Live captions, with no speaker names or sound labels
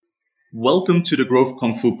Welcome to the Growth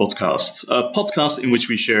Kung Fu podcast, a podcast in which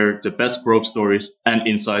we share the best growth stories and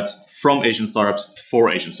insights from Asian startups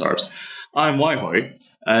for Asian startups. I'm Wai Hoi,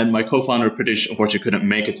 and my co-founder Pritish unfortunately couldn't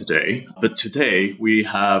make it today. But today we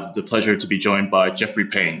have the pleasure to be joined by Jeff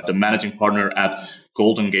Paine, the managing partner at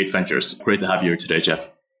Golden Gate Ventures. Great to have you here today, Jeff.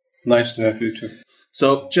 Nice to have you too.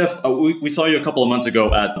 So, Jeff, we saw you a couple of months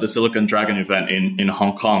ago at the Silicon Dragon event in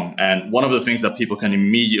Hong Kong. And one of the things that people can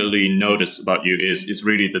immediately notice about you is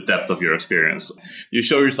really the depth of your experience. You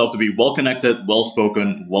show yourself to be well-connected,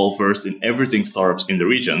 well-spoken, well-versed in everything startups in the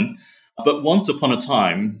region. But once upon a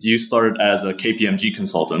time, you started as a KPMG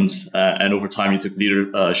consultant, and over time you took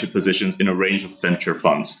leadership positions in a range of venture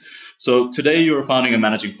funds. So today you're founding and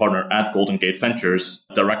managing partner at Golden Gate Ventures,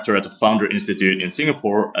 director at the Founder Institute in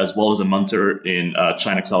Singapore, as well as a mentor in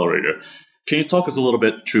China Accelerator. Can you talk us a little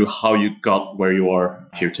bit through how you got where you are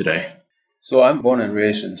here today? So I'm born and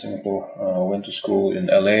raised in Singapore. Went to school in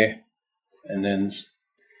LA and then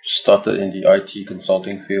started in the IT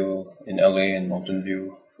consulting field in LA and Mountain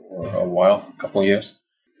View for a while, a couple of years.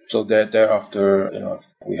 So thereafter,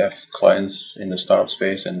 we have clients in the startup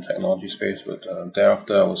space and technology space, but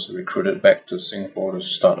thereafter I was recruited back to Singapore to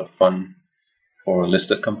start a fund for a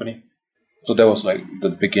listed company. So that was like the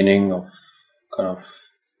beginning of kind of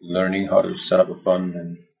learning how to set up a fund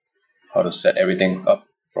and how to set everything up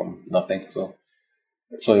from nothing. So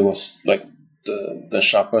it was like the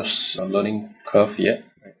sharpest learning curve yet.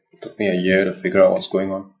 It took me a year to figure out what's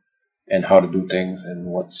going on and how to do things and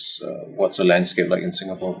what's the landscape like in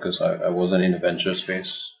Singapore, because I wasn't in the venture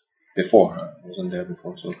space before. I wasn't there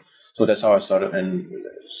before. So that's how I started. And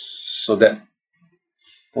so that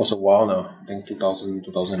was a while now, I think 2000,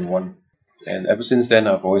 2001. And ever since then,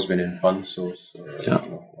 I've always been in funds. So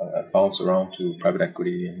I bounced around to private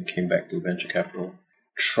equity and came back to venture capital.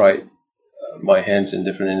 Tried my hands in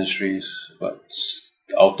different industries, but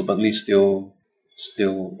ultimately still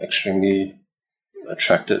extremely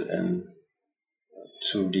attracted and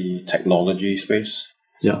to the technology space.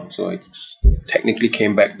 Yeah. So I technically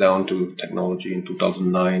came back down to technology in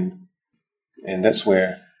 2009, and that's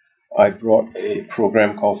where I brought a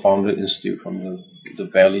program called Founder Institute from the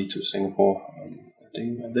Valley to Singapore. I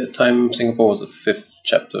think at that time Singapore was the 5th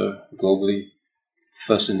chapter globally,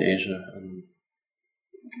 first in Asia. And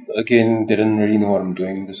again, didn't really know what I'm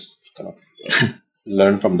doing. Just kind of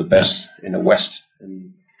learn from the best in the West.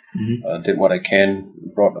 And did what I can,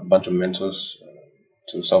 brought a bunch of mentors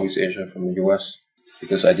to Southeast Asia from the US,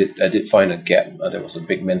 because I did find a gap. There was a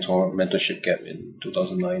big mentorship gap in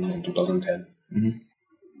 2009 and 2010.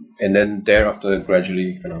 And then thereafter,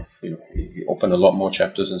 gradually, we opened a lot more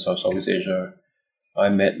chapters in Southeast Asia. I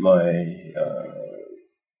met my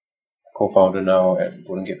co-founder now at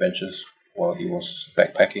Golden Gate Ventures while he was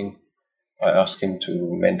backpacking. I asked him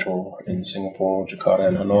to mentor in Singapore, Jakarta,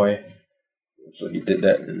 and Hanoi. So he did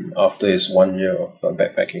that, and after his 1 year of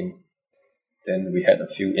backpacking, then we had a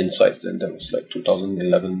few insights. Then that was like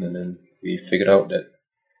 2011, and then we figured out that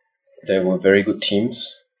there were very good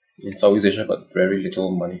teams in Southeast Asia, but very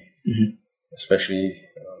little money, especially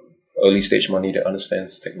early stage money that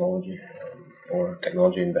understands technology or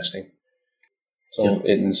technology investing. So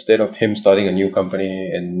instead of him starting a new company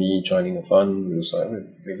and me joining a fund, we was like,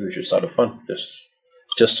 maybe we should start a fund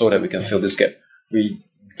just so that we can fill this gap. We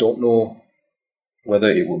don't know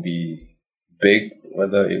whether it will be big,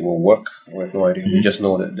 whether it will work, we have no idea. We just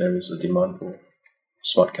know that there is a demand for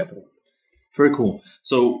smart capital. Very cool.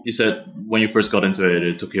 So you said when you first got into it,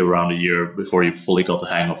 it took you around a year before you fully got the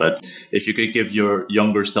hang of it. If you could give your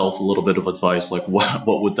younger self a little bit of advice, like what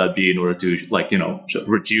would that be in order to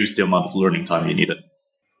reduce the amount of learning time you needed?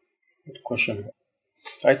 Good question.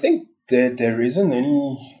 I think there isn't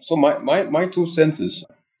any. So my 2 cents is,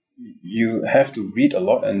 you have to read a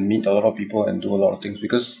lot and meet a lot of people and do a lot of things,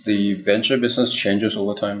 because the venture business changes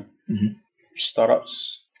over time.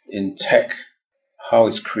 Startups in tech, how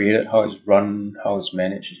it's created, how it's run, how it's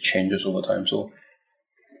managed, it changes over time. So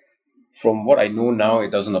from what I know now,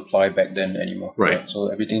 it doesn't apply back then anymore. Right. So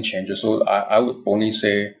everything changes. So I would only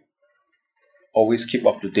say, always keep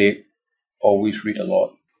up to date, always read a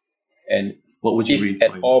lot, and what would you if read?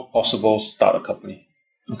 At all possible, start a company.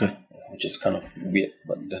 Okay. Which is kind of weird,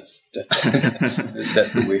 but that's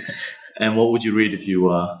the way. And what would you read if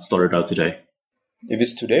you started out today? If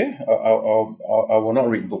it's today, I will not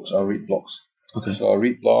read books. I'll read blogs. Okay. So I'll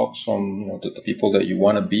read blogs from the people that you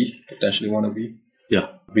want to be, potentially want to be. Yeah.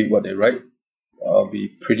 Read what they write. I'll be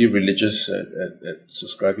pretty religious at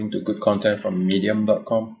subscribing to good content from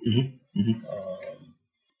medium.com.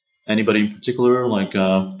 Anybody in particular, like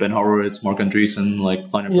Ben Horowitz, Mark Andreessen, like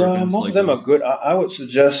Kleiner Perkins? Yeah, most of them are good. I would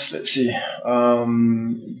suggest, let's see,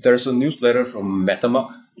 there's a newsletter from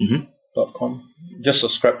MetaMark. com. Just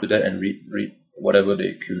subscribe to that and read whatever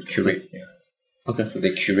they curate. Yeah. Okay. So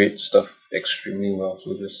they curate stuff extremely well.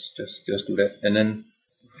 So just do that, and then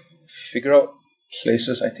figure out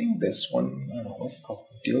places. I think there's one. I don't know what's it called,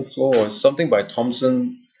 Deal Flow or something by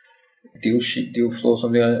Thompson. Deal Sheet, Deal Flow,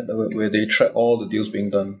 something like that, where they track all the deals being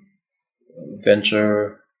done,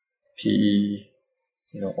 venture, PE,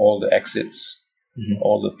 all the exits,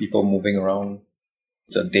 all the people moving around.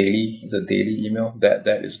 It's a daily email.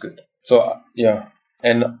 That is good. So yeah,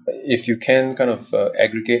 and if you can kind of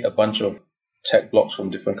aggregate a bunch of tech blogs from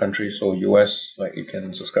different countries, so US, like you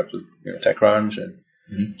can subscribe to TechCrunch,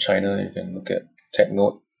 and China you can look at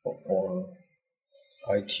TechNote or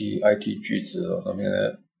IT Juice or something like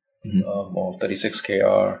that. Or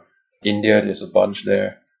 36KR. India, there's a bunch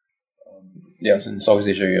there. Yes, in Southeast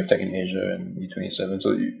Asia, you have Tech in Asia and E27.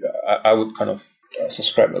 So I would kind of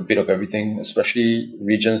subscribe a bit of everything, especially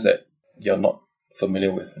regions that you're not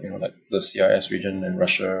familiar with, like the CIS region in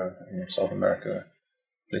Russia, South America,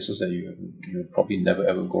 places that you probably never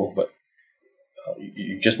ever go, but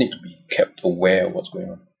you just need to be kept aware of what's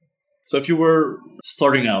going on. So if you were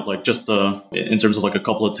starting out, like just in terms of like a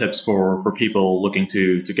couple of tips for people looking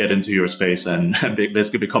to get into your space and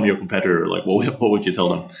basically become your competitor, like what would you tell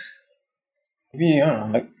them?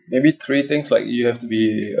 Maybe three things. Like you have to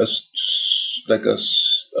be a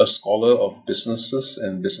scholar of businesses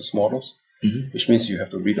and business models, which means you have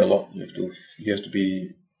to read a lot. You have to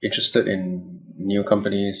be interested in new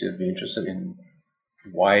companies. You have to be interested in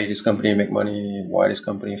why this company make money, why this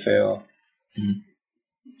company fail.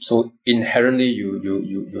 So inherently,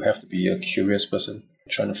 you have to be a curious person,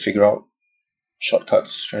 trying to figure out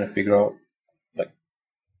shortcuts, trying to figure out like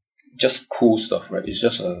just cool stuff, right? It's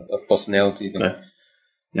just a personality thing. Okay.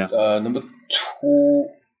 Yeah. Number two,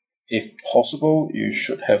 if possible, you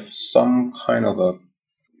should have some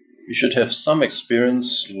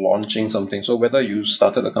experience launching something. So whether you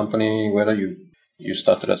started a company, whether you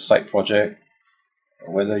started a side project,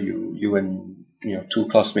 or whether you and two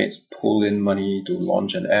classmates pull in money to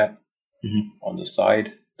launch an app on the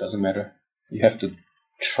side, doesn't matter. You have to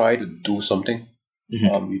try to do something.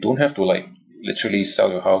 You don't have to like literally sell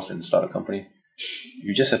your house and start a company.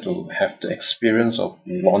 You just have to have the experience of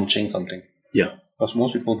launching something. Yeah. Because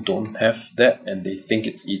most people don't have that and they think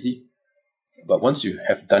it's easy. But once you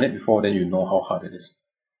have done it before, then you know how hard it is.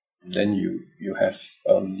 Then you have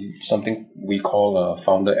something we call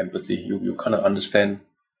founder empathy. You kind of understand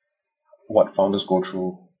what founders go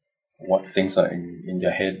through, what things are in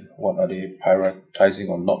their head, what are they prioritizing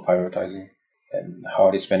or not prioritizing, and how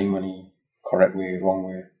are they spending money, correct way, wrong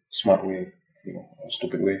way, smart way, or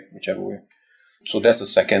stupid way, whichever way. So that's the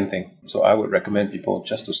second thing. So I would recommend people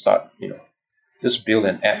just to start, just build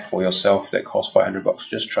an app for yourself that costs $500.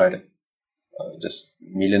 Just try it. Just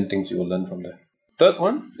million things you will learn from there. Third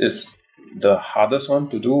one is the hardest one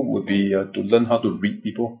to do would be to learn how to read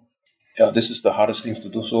people. Yeah, this is the hardest things to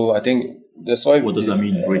do. So I think that's why. What does that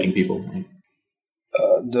mean, reading people?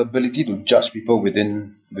 The ability to judge people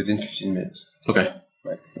within 15 minutes. Okay.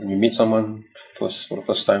 Right. When you meet someone for the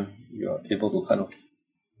first time, you are able to kind of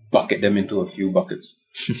bucket them into a few buckets.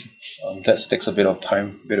 That takes a bit of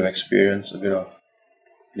time, a bit of experience, a bit of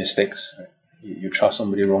mistakes. Right? You trust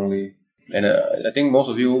somebody wrongly. And I think most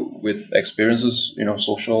of you with experiences,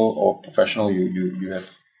 social or professional, you have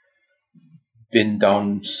been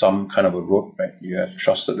down some kind of a road, right? You have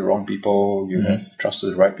trusted the wrong people, you have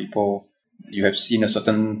trusted the right people, you have seen a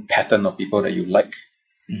certain pattern of people that you like.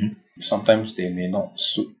 Sometimes they may not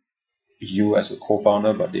suit you as a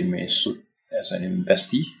co-founder, but they may suit as an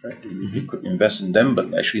investee, right? You could invest in them,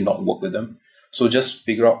 but actually not work with them. So just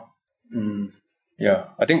figure out,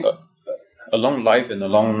 I think along life and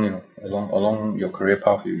along your career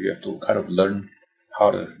path, you have to kind of learn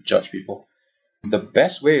how to judge people. The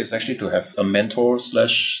best way is actually to have a mentor /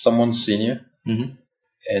 someone senior.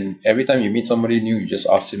 And every time you meet somebody new, you just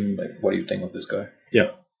ask him, like, what do you think of this guy?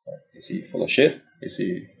 Yeah. Is he full of shit? Is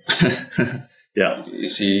he yeah.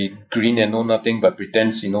 Is he green and know nothing but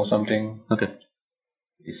pretends he knows something? Okay.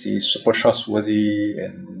 Is he super trustworthy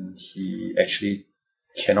and he actually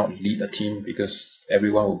cannot lead a team because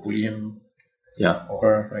everyone will bully him? Yeah. Or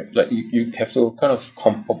her, right? Like you have to kind of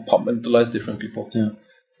compartmentalize different people. Yeah.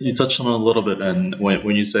 You touched on it a little bit, and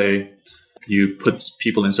when you say you put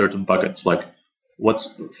people in certain buckets, like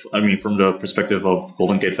from the perspective of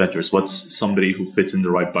Golden Gate Ventures, what's somebody who fits in the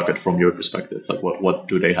right bucket from your perspective? Like what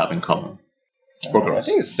do they have in common? I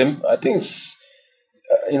think it's simple. I think it's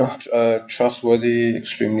trustworthy,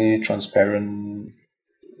 extremely transparent,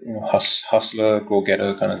 hustler,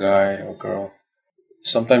 go-getter kind of guy or girl.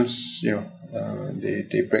 sometimes,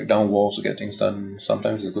 they break down walls to get things done.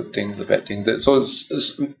 Sometimes the good things, the bad things. So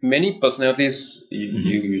it's many personalities,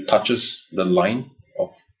 you touches the line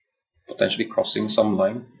of potentially crossing some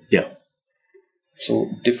line. Yeah. So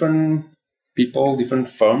different people, different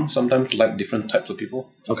firms sometimes like different types of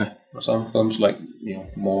people. Okay. Some firms like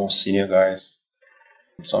more senior guys.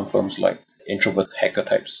 Some firms like introvert hacker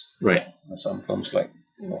types. Right. Some firms like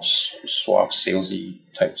suave salesy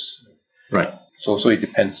types. Right. So it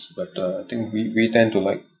depends, but I think we tend to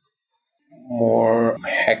like more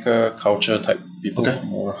hacker culture type people. Okay.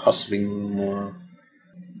 More hustling, more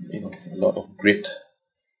a lot of grit.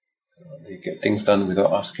 They get things done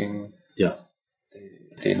without asking. Yeah.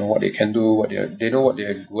 They know what they can do, they know what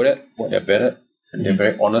they're good at, what they're bad at, and they're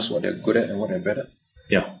very honest what they're good at and what they're bad at.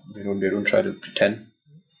 Yeah. They don't try to pretend.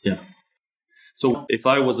 Yeah. So if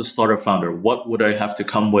I was a startup founder, what would I have to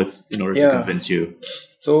come with in order to convince you?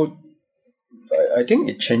 So I think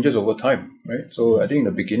it changes over time, right? So I think in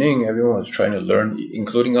the beginning, everyone was trying to learn,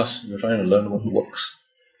 including us. We were trying to learn what works.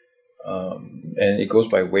 And it goes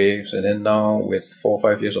by waves. And then now with 4 or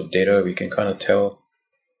 5 years of data, we can kind of tell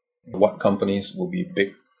what companies will be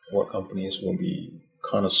big, what companies will be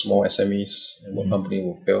kind of small SMEs, and what company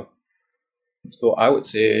will fail. So I would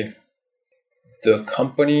say the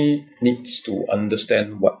company needs to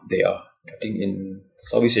understand what they are. I think in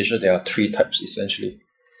Southeast Asia, there are 3 types essentially.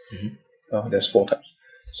 There's 4 types.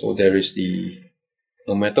 So there is the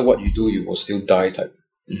no matter what you do, you will still die type.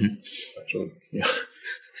 So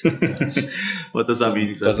what does that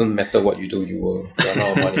mean exactly? It doesn't matter what you do, you will run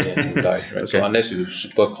out of money and you die. Right? Okay. So unless you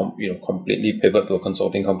completely pivot to a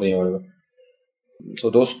consulting company or whatever. So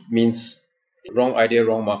those means wrong idea,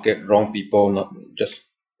 wrong market, wrong people, not just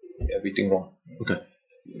everything wrong. Okay.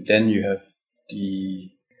 Then you have the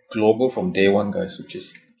global from day one guys, which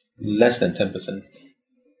is less than 10%.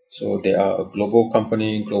 So they are a global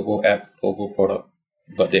company, global app, global product,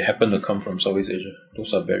 but they happen to come from Southeast Asia.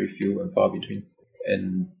 Those are very few and far between.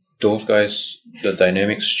 And those guys, the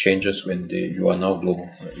dynamics changes when you are now global.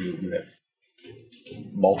 Right? You have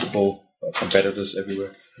multiple competitors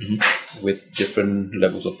everywhere with different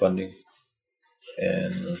levels of funding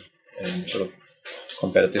and sort of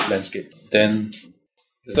competitive landscape. Then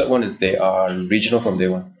the third one is they are regional from day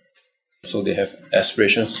one. So they have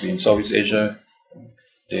aspirations to be in Southeast Asia.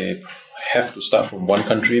 They have to start from one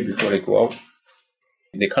country before they go out.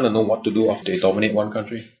 They kind of know what to do after they dominate one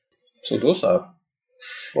country. So those are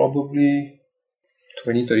probably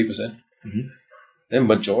 20-30%. Then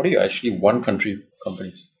majority are actually one country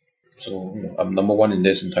companies. So I'm number one in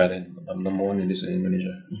this in Thailand. I'm number one in this in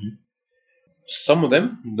Indonesia. Some of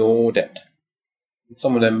them know that.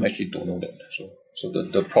 Some of them actually don't know that. So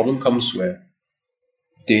the problem comes where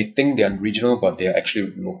they think they are regional, but they are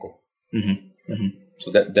actually local.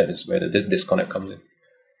 So that is where the disconnect comes in.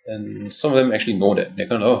 And some of them actually know that. They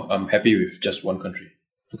kind of, I'm happy with just one country.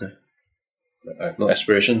 Okay. I have no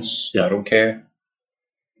aspirations. I don't care.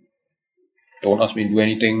 Don't ask me to do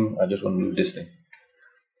anything. I just want to do this thing.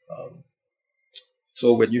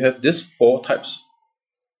 So when you have these 4 types,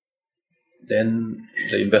 then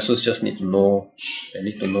the investors just need to know. They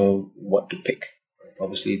need to know what to pick.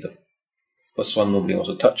 Obviously, the first one nobody wants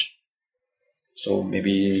to touch. So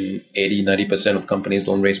maybe 80-90% of companies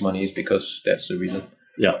don't raise money is because that's the reason.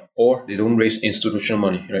 Yeah. Or they don't raise institutional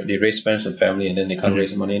money, right? They raise friends and family and then they can't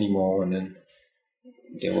raise the money anymore, and then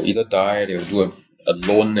they will either die, they will do a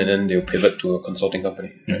loan, and then they'll pivot to a consulting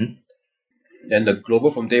company. Right? And the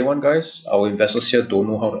global from day one guys, our investors here don't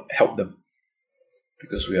know how to help them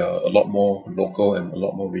because we are a lot more local and a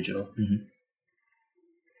lot more regional.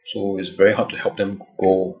 So it's very hard to help them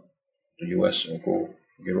go to the US or go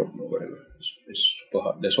Europe or whatever. It's super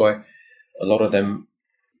hard. That's why a lot of them,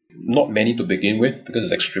 not many to begin with, because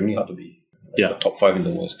it's extremely hard to be the top 5 in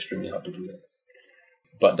the world. It's extremely hard to do that.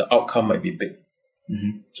 But the outcome might be big.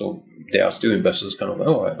 So there are still investors kind of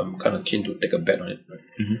like, I'm kind of keen to take a bet on it. Right?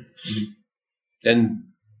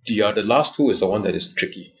 Then the last 2 is the one that is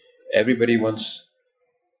tricky. Everybody wants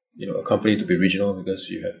a company to be regional because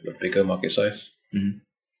you have a bigger market size.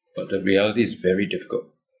 But the reality is very difficult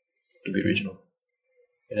to be regional.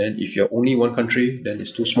 And then if you're only one country, then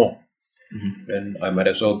it's too small. Then I might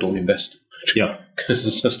as well don't invest. Because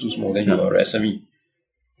it's just too small. Then you are SME.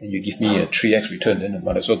 And you give me a 3x return, then I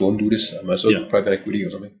might as well don't do this. I might as well do private equity or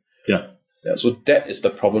something. So that is the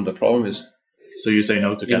problem. The problem is, so you say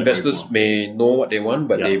no to investors may know what they want,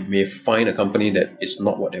 but they may find a company that is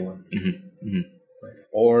not what they want. Right?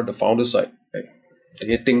 Or the founder side, right?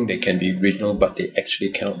 They think they can be regional, but they actually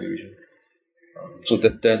cannot be regional. So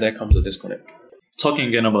there comes a disconnect. Talking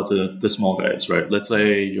again about the small guys, right? Let's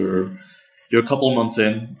say you're you're a couple of months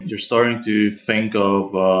in, you're starting to think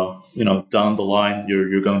of, down the line,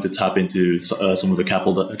 you're going to tap into some of the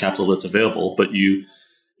capital that's available, but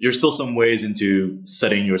you're still some ways into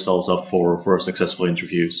setting yourselves up for a successful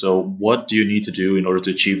interview. So what do you need to do in order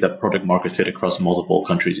to achieve that product market fit across multiple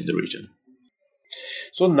countries in the region?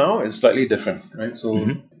 So now it's slightly different, right?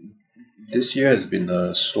 So this year has been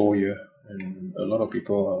a slow year, and a lot of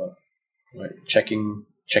people are checking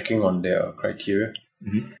on their criteria.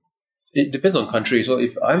 Mm-hmm. It depends on country. So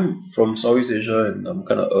if I'm from Southeast Asia and I'm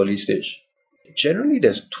kind of early stage, generally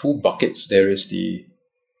there's two buckets. There is the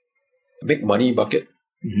make money bucket,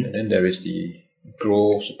 and then there is the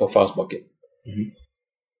grow super fast bucket.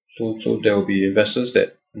 So there will be investors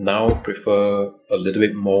that now prefer a little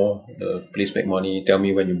bit more the please make money, tell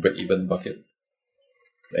me when you break even bucket.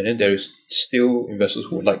 And then there is still investors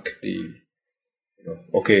who like the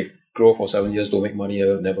okay, grow for 7 years, don't make money,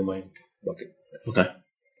 never mind bucket. Okay.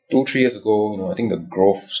 2-3 years ago, I think the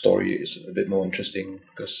growth story is a bit more interesting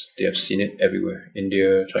because they have seen it everywhere.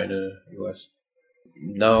 India, China, US.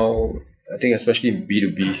 Now, I think especially in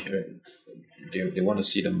B2B, right, they want to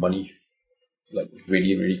see the money like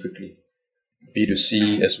really, really quickly.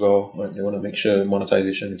 B2C as well, right? They want to make sure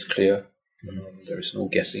monetization is clear. There is no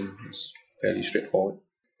guessing. It's fairly straightforward.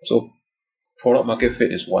 So product market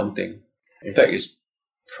fit is one thing. In fact, it's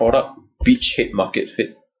product beachhead market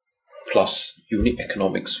fit plus unit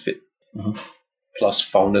economics fit plus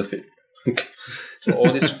founder fit. So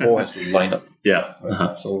all these four has to line up. Yeah.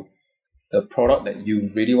 Right? So the product that you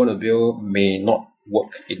really want to build may not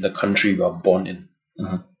work in the country you are born in.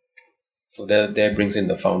 So that brings in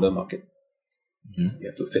the founder market. You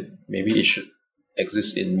have to fit. Maybe it should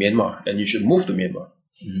exist in Myanmar and you should move to Myanmar.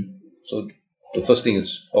 So the first thing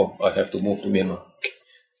is, I have to move to Myanmar.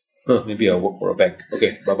 Maybe I'll work for a bank.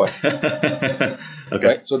 Okay, bye-bye. Okay.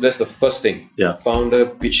 Right? So that's the first thing. Yeah. Founder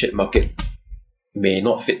beachhead market may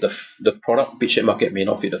not fit the product beachhead market may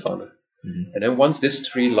not fit the founder. And then once these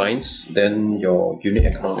three lines, then your unit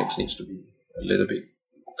economics needs to be a little bit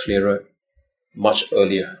clearer, much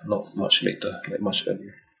earlier, not much later, like much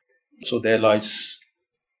earlier. So there lies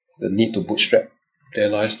the need to bootstrap. There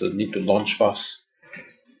lies the need to launch fast.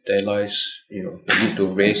 There lies, the need to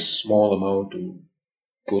raise small amount to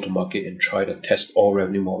go to market and try to test all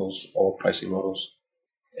revenue models, all pricing models,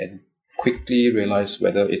 and quickly realize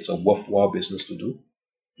whether it's a worthwhile business to do.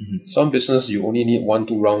 Some business, you only need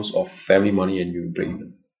 1-2 rounds of family money and you break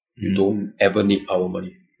even. You don't ever need our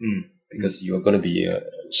money because you're going to be a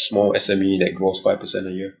small SME that grows 5%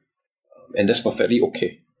 a year. And that's perfectly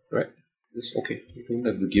okay, right? It's okay. You don't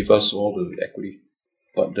have to give us all the equity.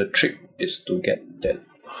 But the trick is to get that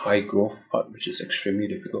high growth part, which is extremely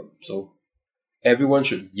difficult. So everyone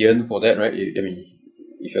should yearn for that, right? I mean,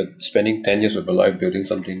 if you're spending 10 years of your life building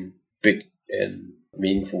something big and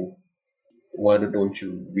meaningful, why don't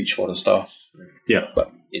you reach for the stars? Right? Yeah.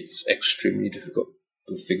 But it's extremely difficult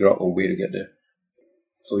to figure out a way to get there.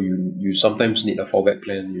 So you sometimes need a fallback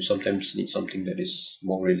plan. You sometimes need something that is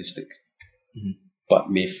more realistic,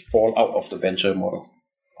 but may fall out of the venture model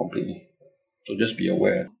completely. So just be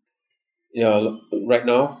aware. Yeah, right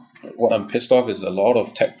now, what I'm pissed off is a lot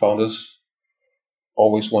of tech founders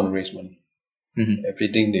always want to raise money.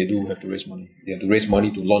 Everything they do have to raise money. They have to raise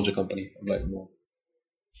money to launch a company. I'm like, no.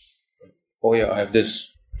 Oh yeah, I have this,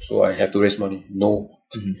 so I have to raise money. No,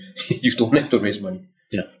 you don't have to raise money.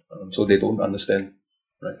 Yeah. So they don't understand,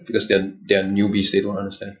 right? Because they're newbies, they don't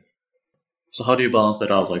understand. So how do you balance that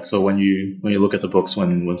out? Like, so when you look at the books,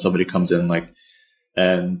 when somebody comes in, like,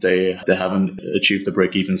 and they haven't achieved the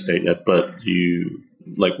break-even state yet, but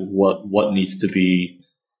what needs to be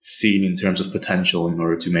seen in terms of potential in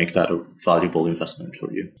order to make that a valuable investment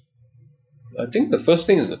for you? I think the first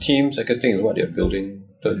thing is the team. Second thing is what they're building.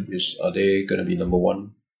 Third is, are they going to be number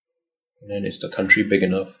one? And then is the country big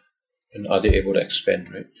enough? And are they able to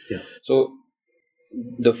expand, right? Yeah. So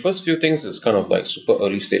the first few things is kind of like super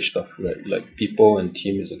early stage stuff, right? Like people and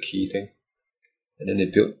team is a key thing. And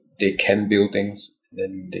then they can build things.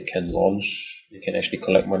 Then they can launch. They can actually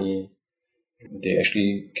collect money. They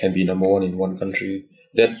actually can be number one in one country.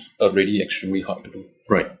 That's already extremely hard to do.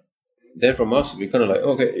 Right. Then from us, we're kind of like,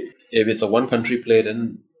 okay, if it's a one country play,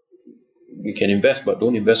 then we can invest, but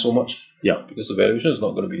don't invest so much. Yeah. Because the valuation is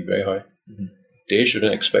not going to be very high. They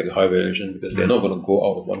shouldn't expect a high valuation because they're not going to go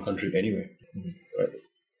out of one country anyway. Right.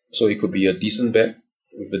 So it could be a decent bet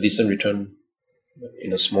with a decent return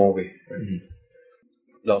in a small way. Right?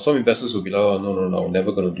 Now, some investors will be like, oh, no, I'm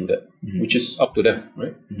never going to do that, which is up to them,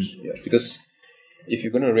 right? Yeah, because if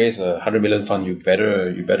you're going to raise a 100 million fund, you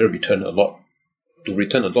better return a lot. To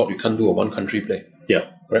return a lot, you can't do a one country play.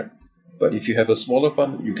 Yeah. Right? But if you have a smaller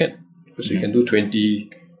fund, you can. Because you can do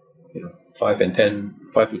 20, 5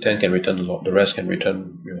 to 10 can return a lot. The rest can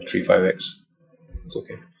return 3-5x. It's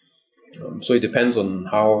okay. So it depends on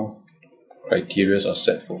how criteria are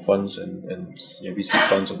set for funds and maybe seed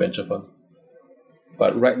funds or venture funds.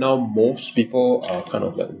 But right now, most people are kind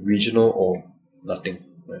of like regional or nothing.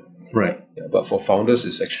 Right. Right. Yeah, but for founders,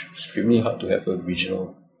 it's extremely hard to have a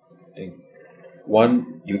regional thing.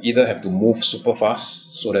 One, you either have to move super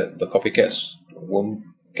fast so that the copycats won't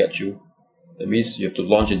catch you. That means you have to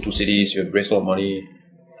launch in 2 cities, you have to raise a lot of money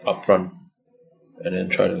upfront, and then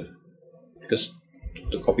because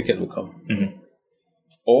the copycat will come. Mm-hmm.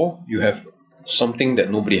 Or you have something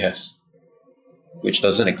that nobody has, which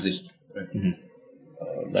doesn't exist. Right?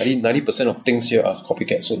 Mm-hmm. 90% of things here are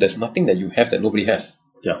copycat, so there's nothing that you have that nobody has.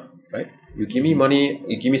 Yeah. Right? You give me money,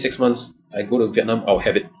 you give me 6 months, I go to Vietnam, I'll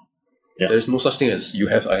have it. Yeah. There's no such thing as you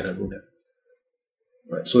have, I don't have.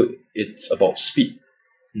 Right? So it's about speed.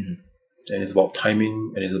 Mm-hmm. And it's about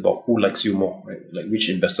timing, and it's about who likes you more, right? Like which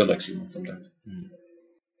investor likes you more sometimes.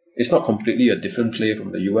 It's not completely a different play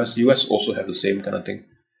from the US. US also have the same kind of thing.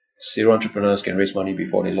 Serial entrepreneurs can raise money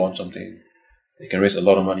before they launch something. They can raise a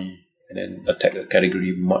lot of money and then attack the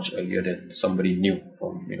category much earlier than somebody new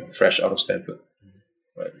from fresh out of Stanford.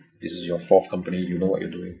 Right? This is your 4th company. You know what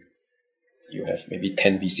you're doing. You have maybe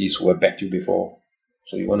 10 VCs who have backed you before.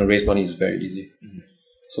 So you want to raise money, it's very easy.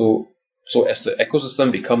 So as the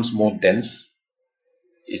ecosystem becomes more dense,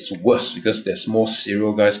 it's worse because there's more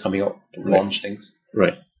serial guys coming out to launch things.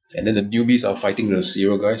 Right. And then the newbies are fighting the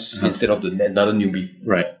serial guys instead of another newbie.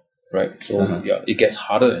 Right. Right. So it gets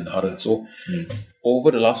harder and harder. So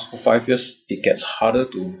over the last 5 years, it gets harder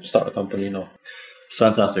to start a company now.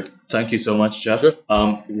 Fantastic. Thank you so much, Jeff. Sure.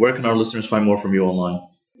 Where can our listeners find more from you online?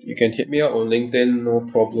 You can hit me up on LinkedIn, no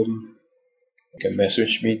problem. You can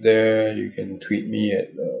message me there. You can tweet me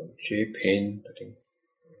at J Paine. I think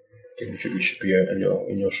it should be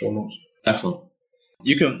in your show notes. Excellent.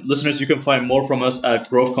 You can find more from us at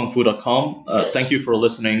growthkungfu.com. Thank you for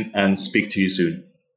listening and speak to you soon.